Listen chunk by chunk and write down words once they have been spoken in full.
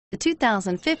The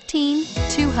 2015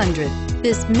 200.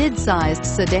 This mid-sized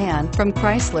sedan from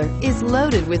Chrysler is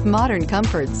loaded with modern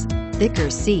comforts. Thicker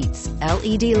seats,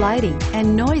 LED lighting,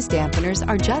 and noise dampeners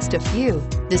are just a few.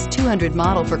 This 200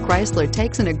 model for Chrysler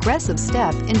takes an aggressive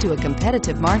step into a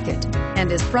competitive market and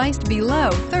is priced below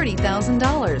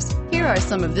 $30,000. Here are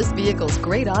some of this vehicle's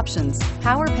great options: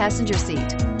 power passenger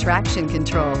seat, traction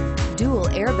control, dual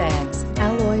airbags,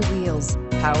 alloy wheels,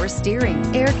 power steering,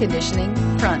 air conditioning,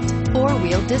 front,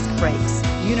 four-wheel disc brakes,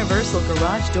 universal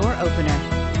garage door opener,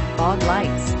 fog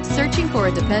lights. Searching for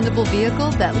a dependable vehicle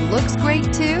that looks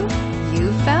great too?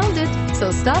 You found it,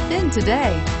 so stop in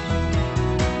today.